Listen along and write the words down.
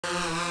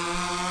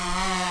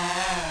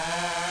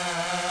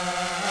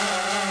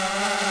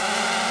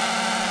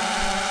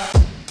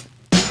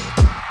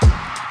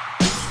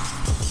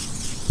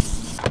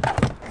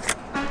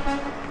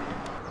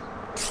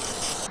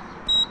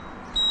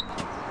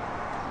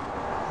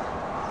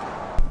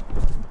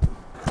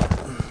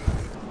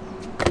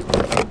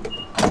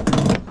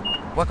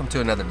Welcome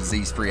to another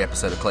disease-free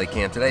episode of Clay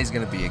Camp. Today's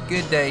going to be a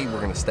good day. We're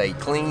going to stay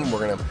clean.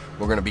 We're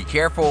going to be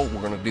careful.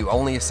 We're going to do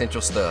only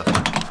essential stuff.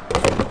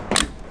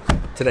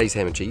 Today's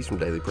ham and cheese from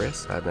Daily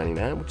Press,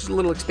 $5.99, which is a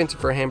little expensive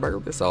for a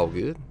hamburger, but it's all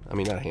good. I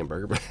mean, not a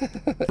hamburger, but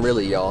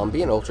really, y'all, I'm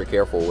being ultra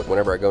careful.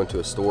 Whenever I go into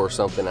a store or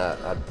something,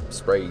 I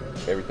spray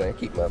everything.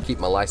 I keep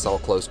my Lysol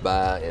close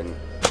by, and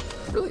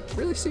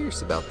really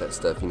serious about that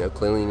stuff, you know,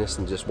 cleanliness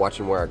and just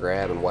watching where I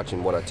grab and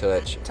watching what I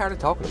touch. I'm tired of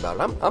talking about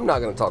it. I'm not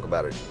going to talk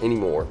about it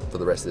anymore for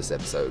the rest of this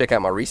episode. Check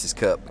out my Reese's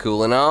cup,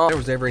 cooling off. If there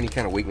was ever any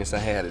kind of weakness I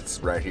had, it's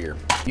right here.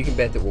 You can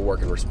bet that we're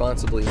working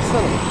responsibly.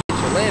 Son of a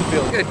bitch, your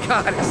landfill, good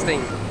God, it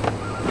stinks.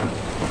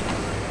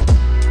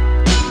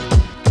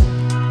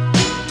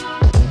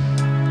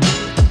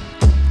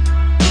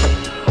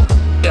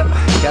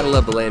 Gotta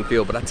love the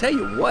landfill, but I tell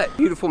you what,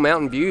 beautiful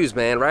mountain views,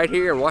 man, right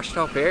here in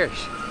Ouachita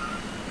Parish.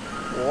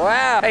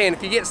 Wow. Hey, and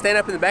if you get stand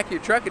up in the back of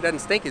your truck, it doesn't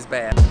stink as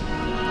bad.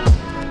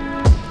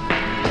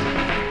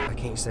 I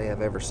can't say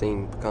I've ever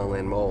seen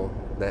Pecanland Mall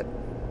that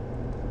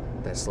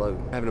slow.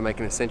 Having to make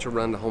an essential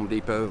run to Home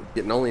Depot,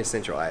 getting only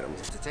essential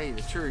items. To tell you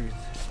the truth,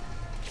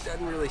 it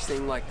doesn't really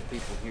seem like the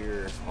people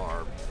here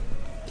are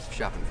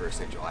shopping for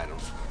essential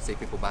items. See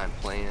people buying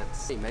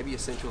plants. Hey, maybe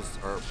essentials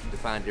are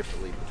defined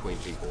differently between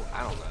people.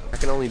 I don't know. I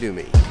can only do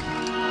me.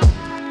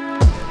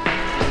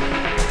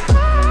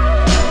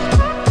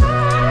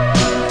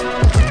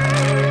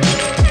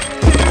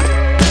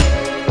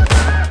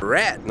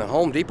 Rat in the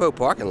Home Depot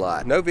parking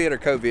lot. No vid or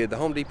COVID, the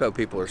Home Depot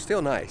people are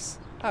still nice.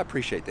 I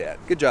appreciate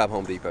that. Good job,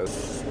 Home Depot.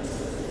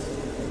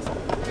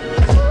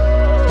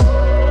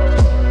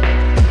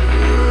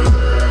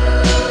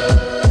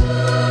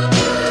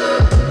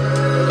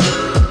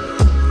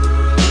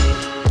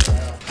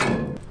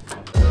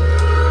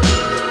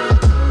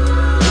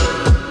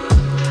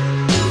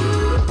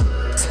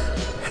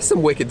 That's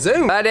some wicked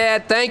zoom. Hi,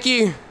 Dad. Thank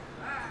you.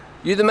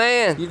 You the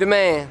man. You the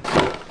man.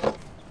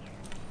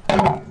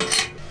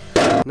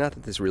 Not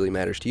that this really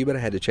matters to you, but I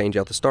had to change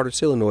out the starter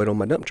solenoid on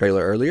my dump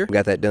trailer earlier.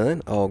 Got that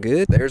done, all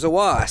good. There's a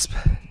wasp.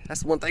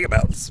 That's the one thing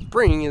about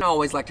spring. I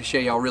always like to show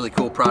y'all really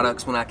cool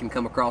products when I can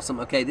come across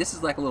them. Okay, this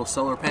is like a little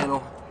solar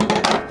panel,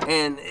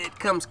 and it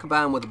comes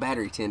combined with a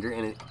battery tender,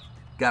 and it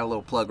got a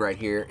little plug right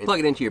here. And plug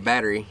it into your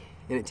battery,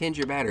 and it tends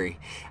your battery.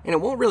 And it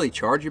won't really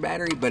charge your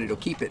battery, but it'll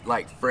keep it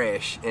like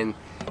fresh. And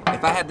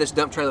if I have this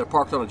dump trailer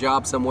parked on a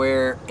job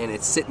somewhere, and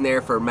it's sitting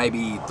there for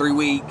maybe 3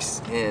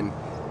 weeks, and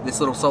this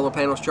little solar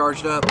panel's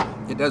charged up,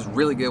 it does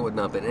really good with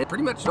dumping. And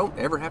pretty much don't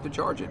ever have to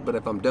charge it, but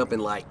if I'm dumping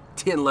like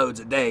 10 loads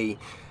a day,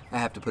 I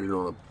have to put it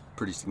on a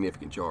pretty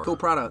significant charge. Cool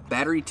product,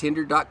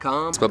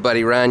 batterytender.com. It's my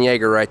buddy Ryan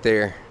Yeager right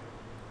there.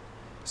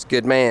 It's a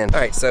good man. All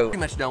right, so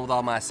pretty much done with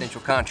all my essential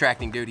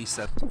contracting duties.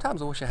 So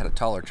sometimes I wish I had a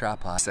taller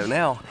tripod. So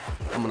now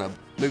I'm gonna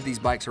move these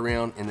bikes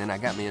around, and then I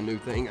got me a new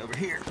thing over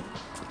here.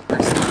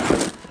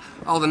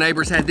 All the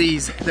neighbors had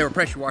these. They were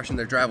pressure washing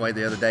their driveway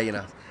the other day, and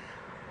I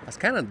was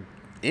kind of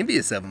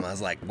envious of them. I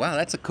was like, wow,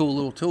 that's a cool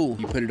little tool.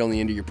 You put it on the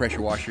end of your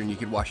pressure washer and you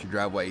could wash your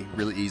driveway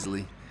really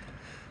easily.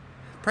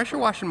 Pressure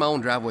washing my own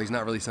driveway is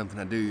not really something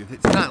I do.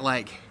 It's not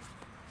like,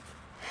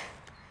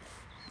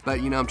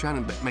 but you know, I'm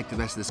trying to make the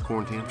best of this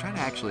quarantine. I'm trying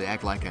to actually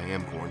act like I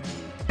am quarantined.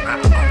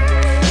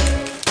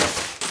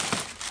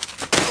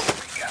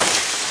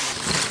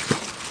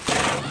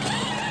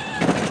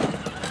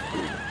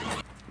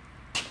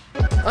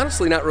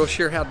 Honestly, not real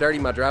sure how dirty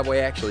my driveway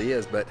actually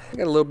is, but I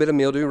got a little bit of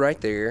mildew right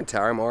there.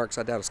 Tire marks,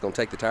 I doubt it's gonna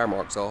take the tire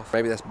marks off.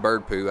 Maybe that's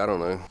bird poo, I don't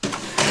know.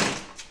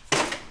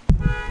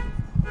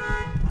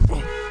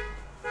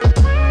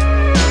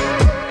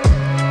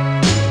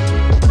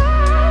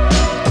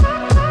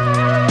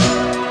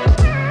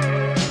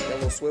 Got a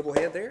little swivel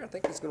head there. I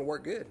think it's gonna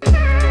work good.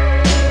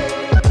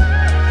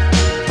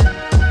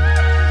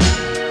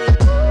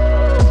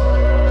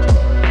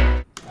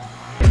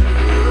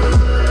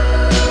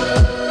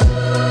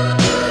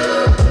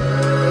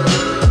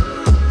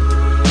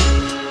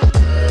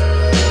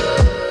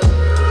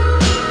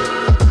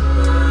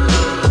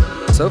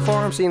 So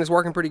far, I'm seeing it's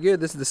working pretty good.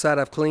 This is the side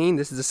I've cleaned.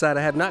 This is the side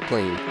I have not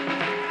cleaned.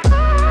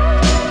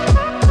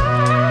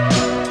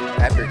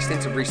 After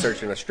extensive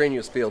research and a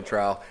strenuous field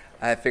trial,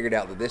 I have figured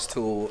out that this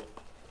tool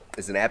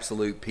is an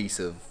absolute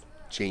piece of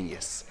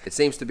genius. It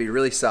seems to be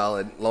really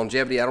solid.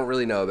 Longevity, I don't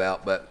really know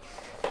about, but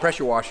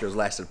pressure washer has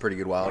lasted a pretty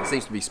good while. It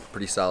seems to be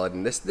pretty solid.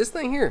 And this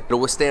thing here, it'll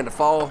withstand a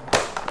fall.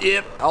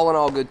 Yep, all in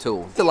all, good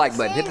tool. Hit the like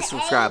button, hit the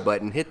subscribe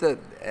button, hit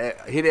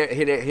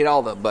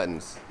all the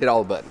buttons. Hit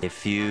all the buttons. A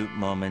few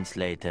moments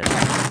later.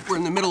 We're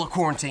in the middle of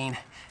quarantine,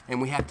 and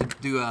we have to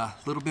do a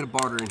little bit of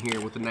bartering here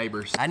with the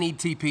neighbors. I need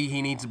TP,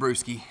 he needs a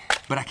brewski,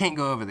 but I can't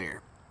go over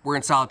there. We're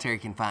in solitary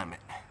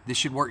confinement. This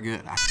should work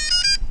good.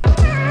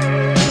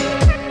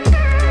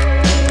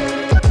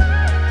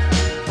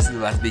 This is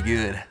about to be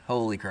good.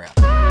 Holy crap.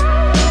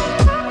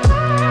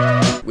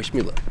 Wish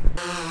me luck.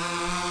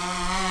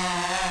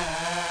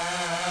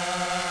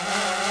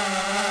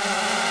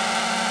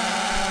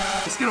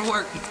 It's gonna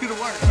work, it's gonna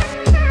work.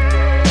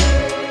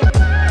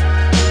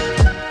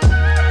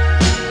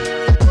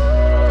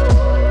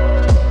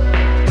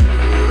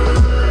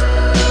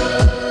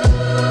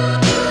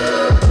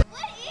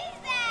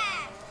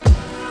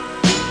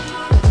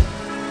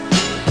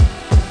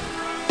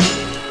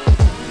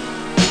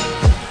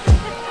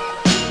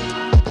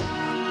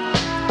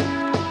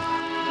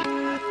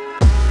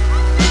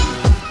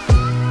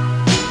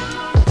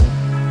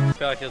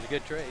 like it was a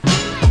good trade.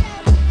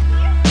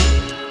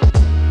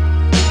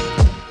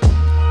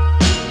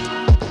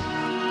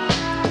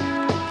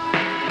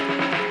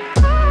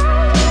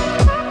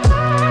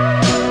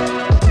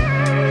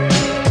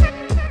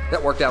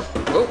 That worked out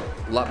a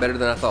lot better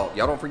than I thought.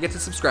 Y'all don't forget to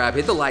subscribe,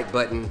 hit the like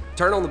button,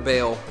 turn on the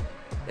bell,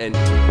 and